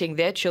preventing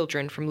their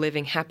children from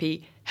living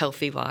happy,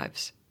 healthy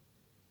lives.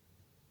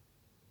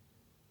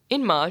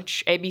 In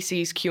March,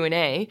 ABC's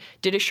Q&A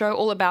did a show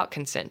all about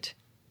consent.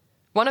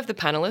 One of the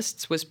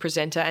panellists was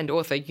presenter and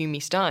author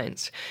Yumi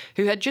Steins,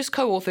 who had just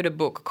co-authored a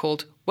book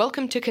called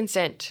Welcome to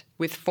Consent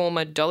with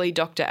former Dolly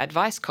Doctor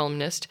advice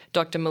columnist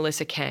Dr.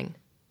 Melissa Kang.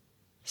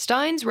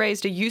 Steins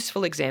raised a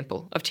useful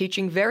example of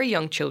teaching very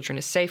young children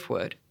a safe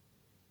word.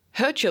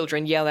 Her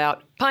children yell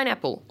out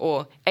pineapple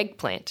or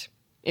eggplant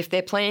if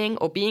they're playing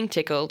or being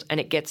tickled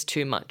and it gets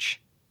too much.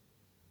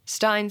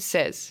 Steins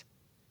says,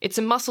 it's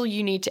a muscle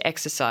you need to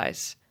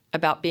exercise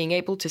about being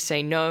able to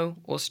say no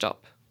or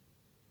stop.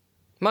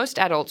 Most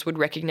adults would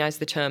recognise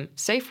the term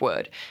safe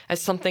word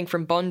as something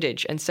from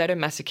bondage and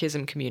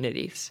sadomasochism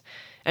communities,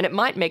 and it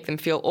might make them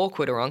feel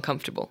awkward or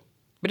uncomfortable.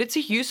 But it's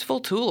a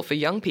useful tool for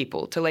young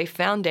people to lay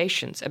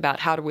foundations about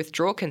how to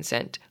withdraw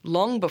consent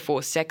long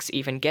before sex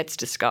even gets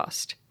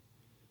discussed.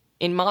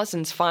 In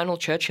Marzin's final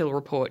Churchill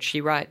report,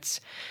 she writes,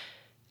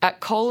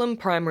 at Colham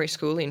Primary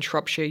School in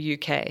Shropshire,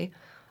 UK,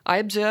 I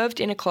observed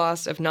in a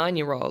class of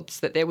 9-year-olds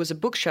that there was a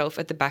bookshelf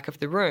at the back of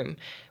the room,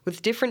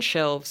 with different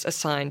shelves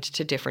assigned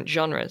to different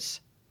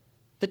genres.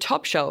 The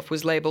top shelf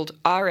was labelled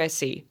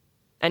RSE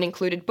and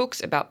included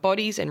books about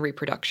bodies and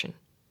reproduction.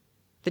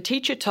 The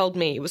teacher told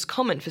me it was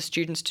common for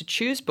students to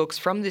choose books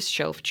from this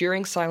shelf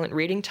during silent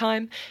reading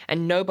time,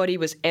 and nobody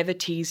was ever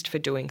teased for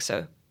doing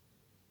so.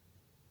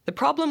 The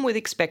problem with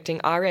expecting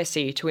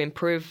RSE to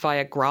improve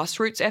via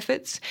grassroots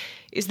efforts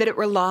is that it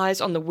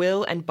relies on the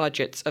will and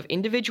budgets of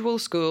individual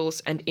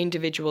schools and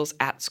individuals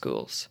at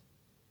schools.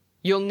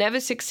 You'll never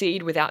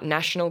succeed without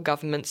national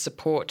government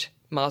support,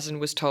 Mazen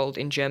was told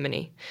in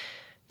Germany.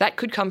 That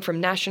could come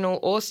from national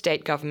or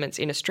state governments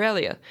in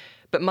Australia,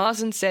 but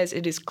Mazen says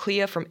it is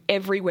clear from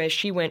everywhere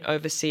she went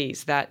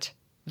overseas that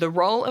the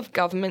role of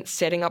government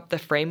setting up the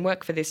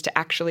framework for this to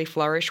actually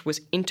flourish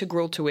was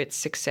integral to its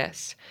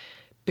success,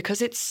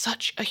 because it's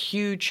such a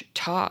huge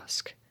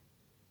task.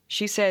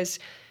 She says,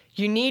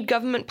 you need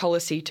government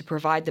policy to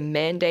provide the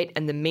mandate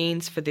and the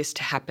means for this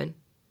to happen.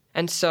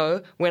 And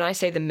so, when I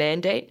say the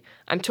mandate,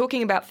 I'm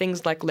talking about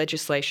things like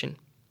legislation,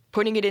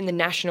 putting it in the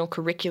national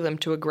curriculum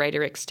to a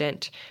greater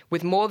extent,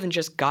 with more than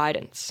just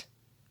guidance.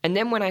 And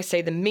then when I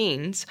say the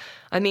means,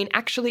 I mean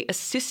actually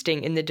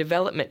assisting in the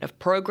development of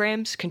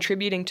programs,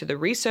 contributing to the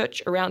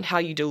research around how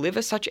you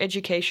deliver such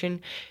education,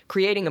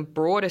 creating a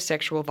broader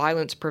sexual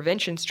violence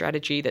prevention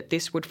strategy that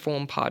this would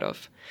form part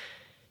of.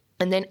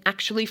 And then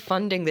actually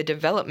funding the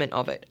development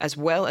of it, as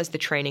well as the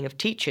training of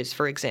teachers,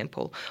 for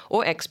example,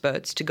 or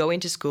experts to go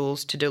into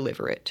schools to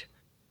deliver it.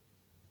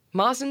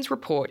 Mazen's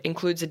report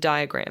includes a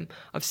diagram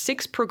of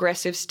 6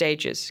 progressive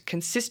stages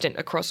consistent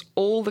across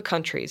all the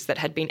countries that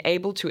had been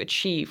able to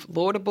achieve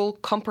laudable,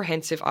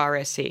 comprehensive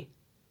RSE.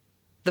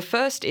 The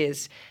first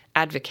is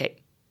advocate.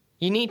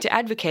 You need to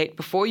advocate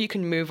before you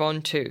can move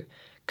on to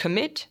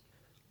commit,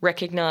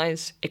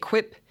 recognise,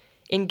 equip,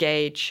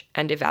 engage,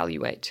 and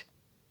evaluate.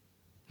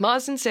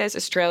 Mazen says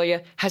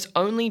Australia has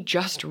only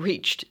just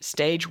reached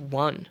stage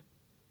 1.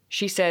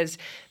 She says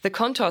the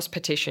Contos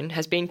petition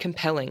has been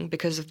compelling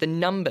because of the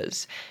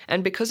numbers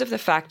and because of the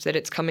fact that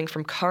it's coming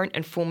from current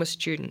and former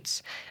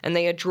students, and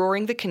they are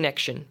drawing the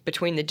connection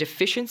between the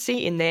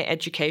deficiency in their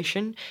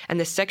education and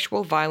the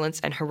sexual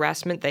violence and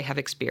harassment they have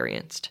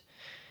experienced.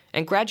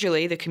 And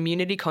gradually the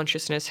community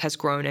consciousness has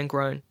grown and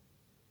grown.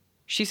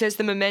 She says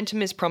the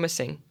momentum is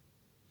promising.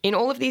 In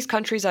all of these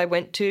countries I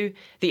went to,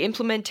 the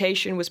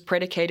implementation was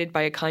predicated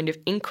by a kind of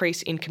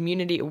increase in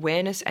community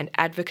awareness and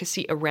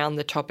advocacy around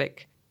the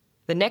topic.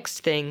 The next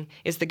thing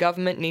is the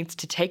government needs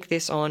to take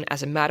this on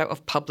as a matter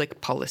of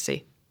public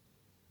policy.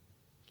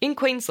 In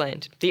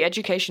Queensland, the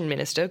Education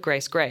Minister,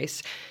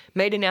 Grace,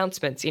 made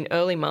announcements in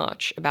early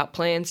March about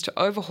plans to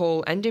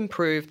overhaul and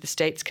improve the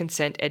state's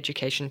consent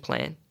education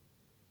plan.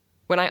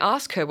 When I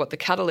ask her what the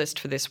catalyst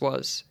for this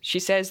was, she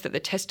says that the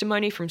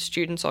testimony from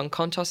students on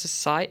Contos'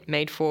 site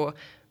made for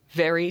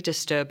very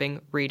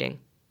disturbing reading.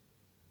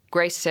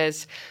 Grace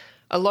says,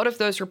 a lot of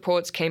those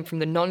reports came from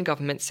the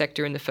non-government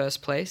sector in the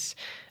first place,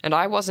 and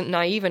I wasn't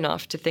naive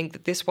enough to think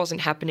that this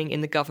wasn't happening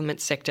in the government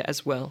sector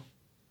as well.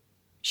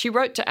 She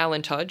wrote to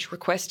Alan Tudge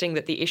requesting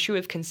that the issue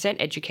of consent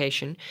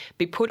education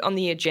be put on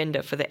the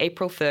agenda for the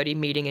April 30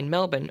 meeting in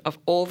Melbourne of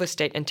all the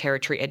state and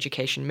territory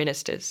education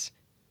ministers.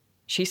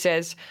 She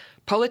says,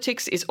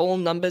 politics is all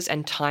numbers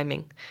and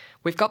timing.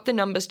 We've got the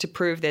numbers to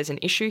prove there's an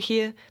issue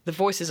here, the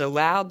voices are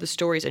loud, the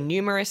stories are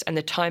numerous, and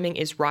the timing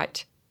is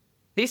right.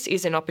 This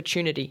is an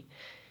opportunity.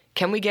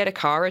 Can we get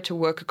ACARA to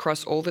work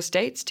across all the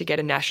states to get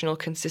a national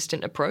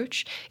consistent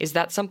approach? Is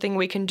that something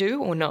we can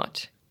do or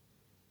not?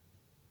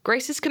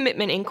 Grace's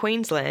commitment in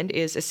Queensland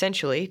is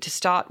essentially to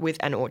start with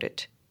an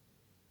audit.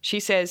 She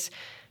says,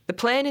 the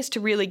plan is to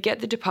really get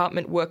the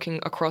department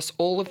working across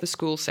all of the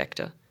school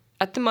sector.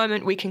 At the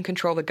moment, we can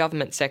control the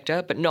government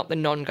sector, but not the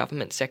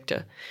non-government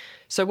sector.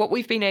 So what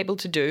we've been able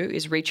to do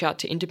is reach out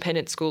to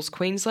Independent Schools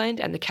Queensland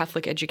and the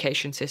Catholic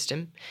education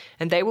system,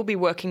 and they will be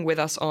working with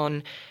us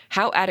on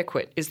how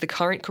adequate is the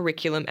current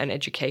curriculum and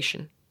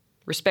education,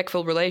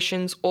 respectful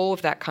relations, all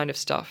of that kind of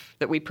stuff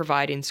that we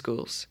provide in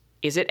schools.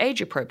 Is it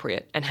age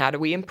appropriate, and how do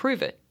we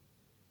improve it?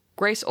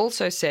 Grace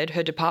also said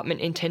her department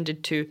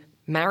intended to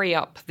marry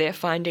up their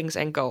findings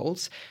and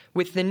goals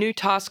with the new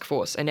task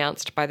force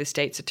announced by the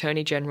state's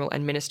Attorney General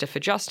and Minister for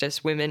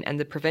Justice, Women and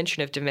the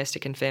Prevention of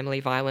Domestic and Family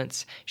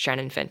Violence,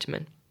 Shannon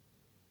Fentiman.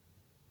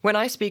 When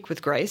I speak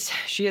with Grace,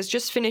 she has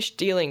just finished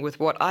dealing with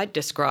what I'd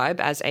describe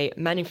as a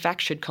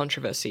manufactured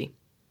controversy.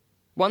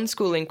 One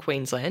school in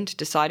Queensland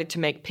decided to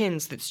make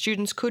pins that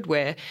students could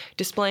wear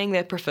displaying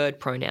their preferred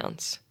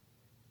pronouns.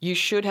 You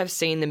should have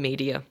seen the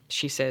media,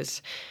 she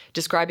says,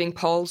 describing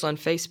polls on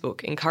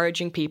Facebook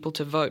encouraging people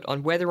to vote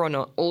on whether or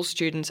not all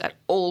students at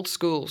all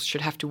schools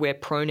should have to wear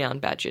pronoun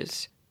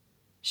badges.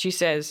 She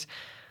says,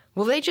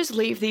 will they just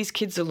leave these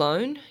kids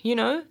alone, you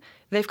know?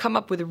 They've come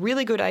up with a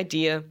really good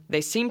idea,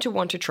 they seem to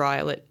want to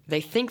trial it, they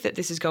think that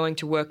this is going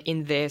to work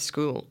in their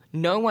school.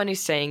 No one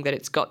is saying that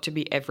it's got to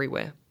be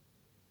everywhere.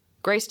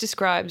 Grace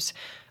describes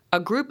a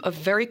group of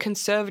very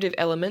conservative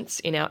elements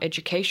in our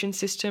education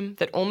system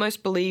that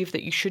almost believe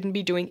that you shouldn't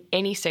be doing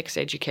any sex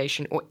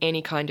education or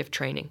any kind of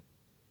training.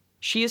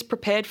 She is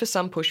prepared for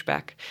some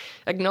pushback,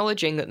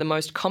 acknowledging that the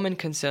most common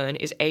concern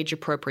is age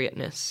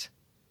appropriateness.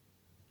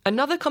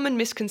 Another common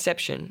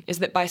misconception is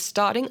that by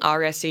starting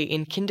RSE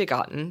in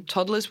kindergarten,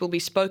 toddlers will be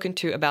spoken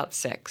to about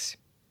sex.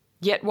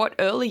 Yet what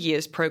early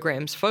years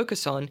programs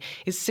focus on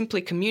is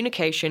simply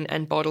communication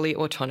and bodily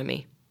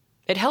autonomy.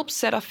 It helps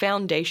set a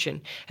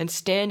foundation and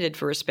standard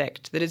for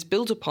respect that is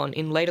built upon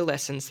in later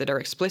lessons that are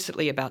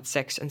explicitly about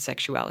sex and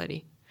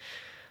sexuality.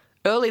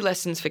 Early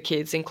lessons for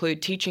kids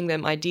include teaching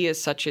them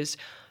ideas such as,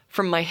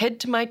 "From my head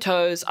to my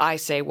toes, I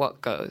say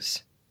what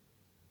goes."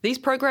 These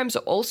programs are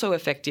also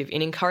effective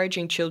in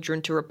encouraging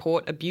children to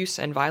report abuse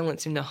and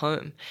violence in the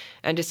home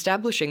and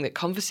establishing that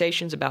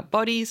conversations about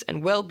bodies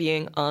and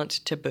well-being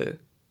aren't taboo.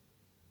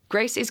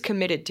 Grace is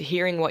committed to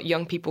hearing what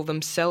young people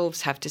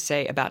themselves have to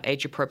say about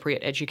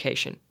age-appropriate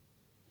education.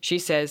 She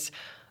says,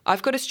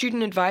 "I've got a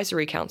student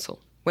advisory council.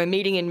 We're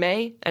meeting in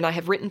May, and I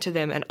have written to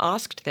them and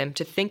asked them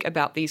to think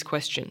about these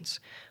questions.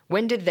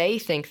 When do they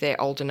think they're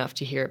old enough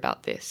to hear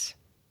about this?"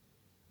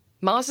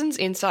 Marzen's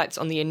insights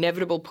on the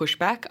inevitable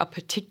pushback are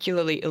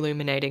particularly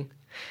illuminating.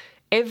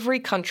 Every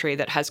country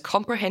that has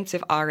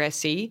comprehensive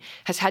RSE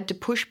has had to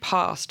push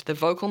past the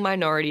vocal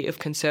minority of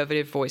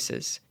conservative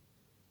voices.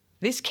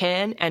 This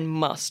can and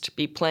must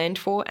be planned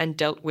for and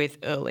dealt with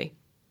early.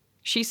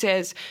 She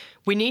says,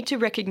 "We need to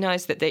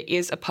recognise that there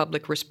is a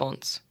public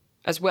response,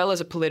 as well as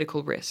a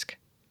political risk.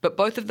 But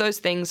both of those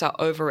things are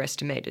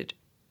overestimated.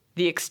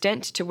 The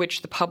extent to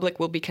which the public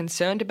will be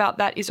concerned about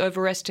that is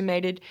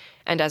overestimated,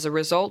 and as a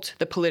result,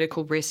 the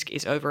political risk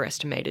is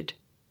overestimated."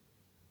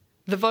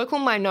 The vocal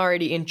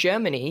minority in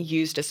Germany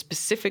used a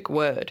specific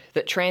word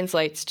that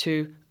translates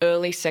to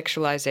early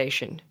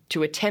sexualization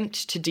to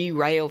attempt to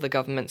derail the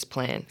government's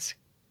plans.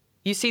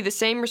 You see the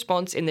same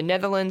response in the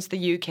Netherlands, the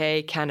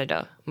UK,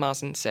 Canada,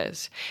 Marzen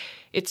says.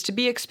 It's to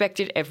be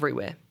expected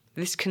everywhere.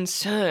 This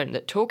concern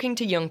that talking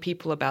to young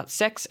people about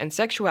sex and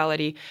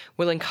sexuality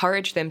will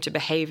encourage them to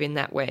behave in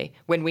that way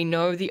when we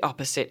know the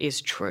opposite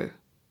is true.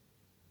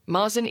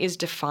 Marzen is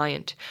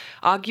defiant,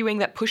 arguing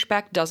that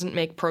pushback doesn't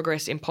make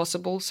progress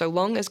impossible so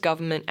long as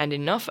government and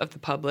enough of the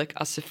public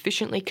are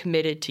sufficiently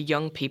committed to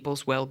young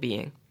people's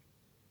well-being.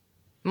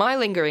 My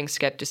lingering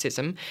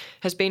scepticism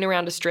has been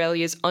around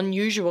Australia's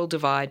unusual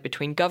divide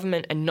between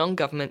government and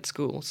non-government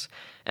schools,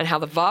 and how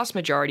the vast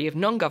majority of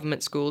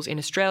non-government schools in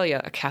Australia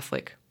are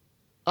Catholic.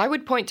 I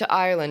would point to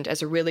Ireland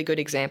as a really good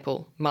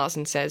example,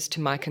 Marzen says, to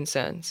my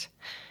concerns,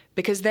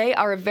 because they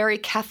are a very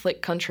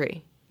Catholic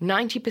country.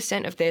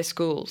 90% of their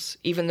schools,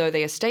 even though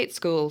they are state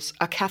schools,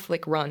 are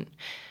Catholic run.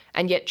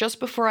 And yet just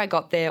before I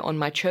got there on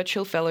my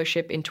Churchill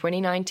Fellowship in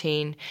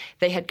 2019,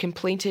 they had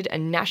completed a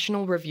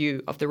national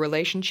review of the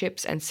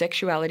relationships and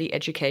sexuality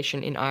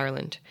education in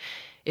Ireland.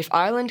 If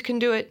Ireland can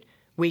do it,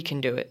 we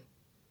can do it.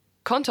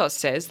 Kontos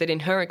says that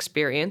in her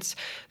experience,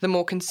 the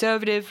more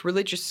conservative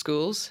religious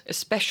schools,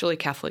 especially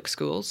Catholic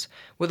schools,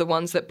 were the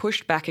ones that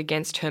pushed back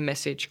against her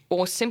message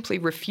or simply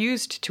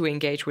refused to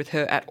engage with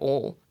her at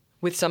all,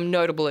 with some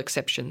notable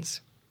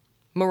exceptions.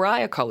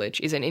 Moriah College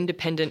is an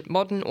independent,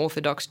 modern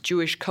Orthodox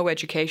Jewish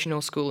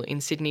co-educational school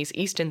in Sydney's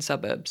eastern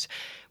suburbs,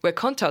 where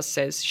Kontos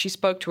says she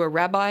spoke to a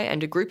rabbi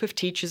and a group of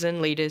teachers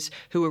and leaders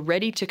who were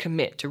ready to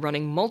commit to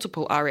running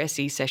multiple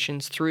RSE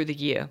sessions through the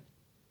year.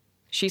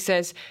 She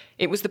says,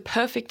 "It was the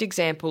perfect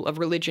example of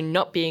religion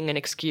not being an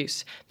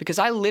excuse, because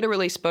I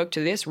literally spoke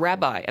to this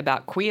rabbi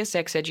about queer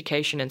sex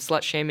education and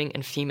slut-shaming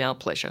and female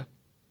pleasure."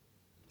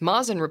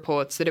 Marzen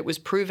reports that it was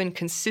proven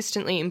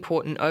consistently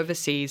important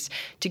overseas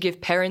to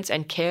give parents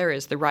and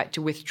carers the right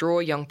to withdraw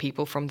young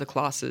people from the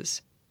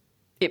classes.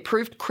 It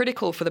proved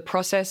critical for the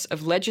process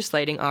of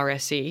legislating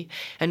RSE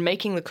and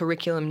making the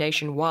curriculum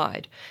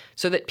nationwide,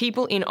 so that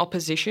people in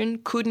opposition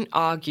couldn't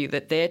argue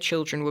that their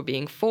children were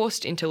being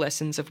forced into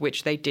lessons of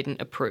which they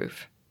didn't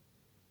approve.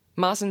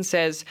 Marzen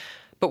says,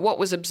 "But what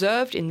was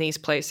observed in these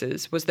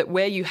places was that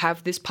where you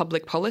have this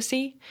public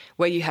policy,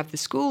 where you have the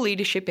school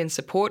leadership in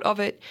support of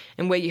it,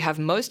 and where you have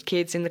most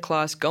kids in the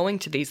class going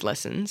to these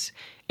lessons,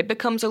 it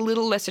becomes a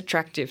little less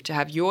attractive to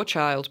have your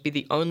child be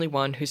the only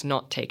one who's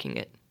not taking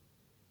it."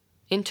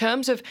 In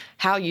terms of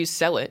how you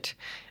sell it,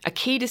 a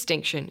key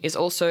distinction is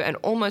also an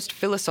almost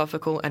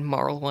philosophical and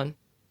moral one.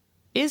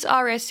 Is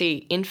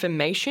RSE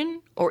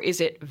information or is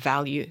it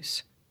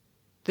values?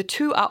 The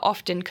two are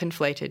often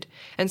conflated,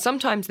 and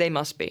sometimes they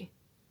must be.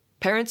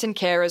 Parents and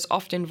carers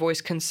often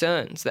voice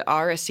concerns that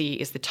RSE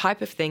is the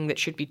type of thing that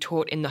should be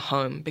taught in the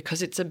home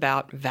because it's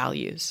about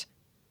values.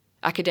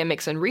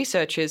 Academics and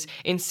researchers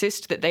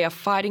insist that they are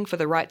fighting for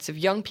the rights of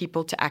young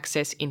people to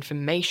access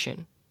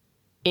information.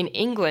 In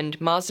England,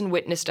 Marzen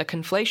witnessed a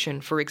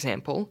conflation, for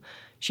example.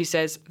 She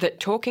says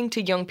that talking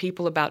to young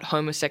people about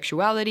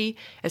homosexuality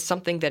as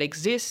something that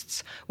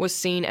exists was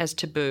seen as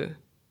taboo.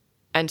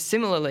 And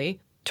similarly,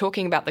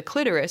 talking about the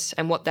clitoris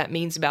and what that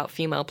means about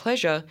female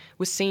pleasure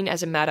was seen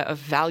as a matter of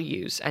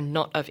values and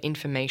not of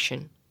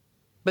information.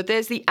 But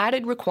there's the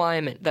added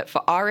requirement that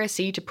for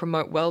RSE to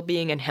promote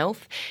well-being and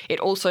health, it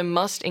also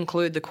must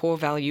include the core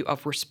value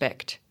of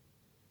respect.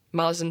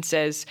 Marzen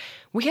says,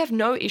 "We have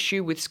no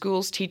issue with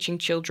schools teaching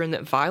children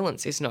that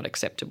violence is not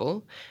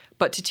acceptable,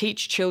 but to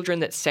teach children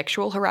that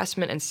sexual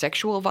harassment and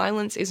sexual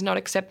violence is not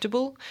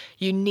acceptable,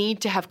 you need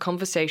to have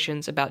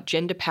conversations about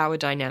gender power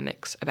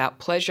dynamics, about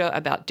pleasure,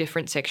 about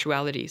different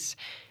sexualities.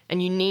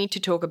 And you need to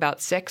talk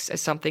about sex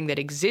as something that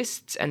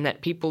exists and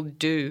that people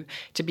do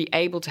to be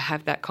able to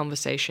have that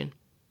conversation.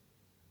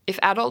 If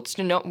adults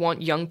do not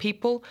want young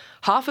people,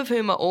 half of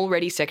whom are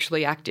already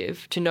sexually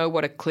active, to know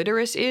what a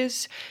clitoris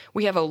is,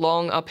 we have a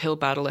long uphill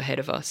battle ahead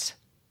of us.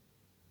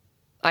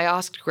 I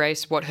asked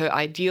Grace what her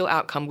ideal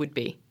outcome would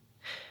be.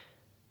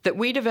 That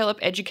we develop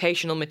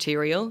educational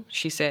material,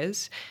 she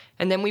says,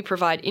 and then we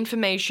provide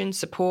information,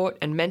 support,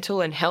 and mental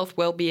and health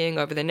well-being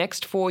over the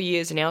next 4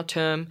 years in our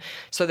term,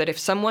 so that if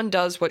someone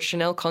does what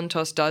Chanel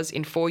Contos does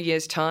in 4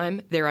 years'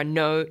 time, there are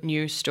no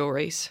new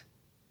stories.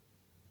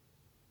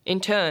 In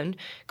turn,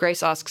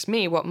 Grace asks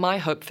me what my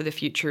hope for the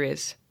future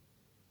is.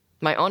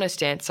 My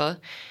honest answer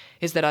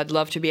is that I'd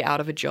love to be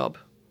out of a job.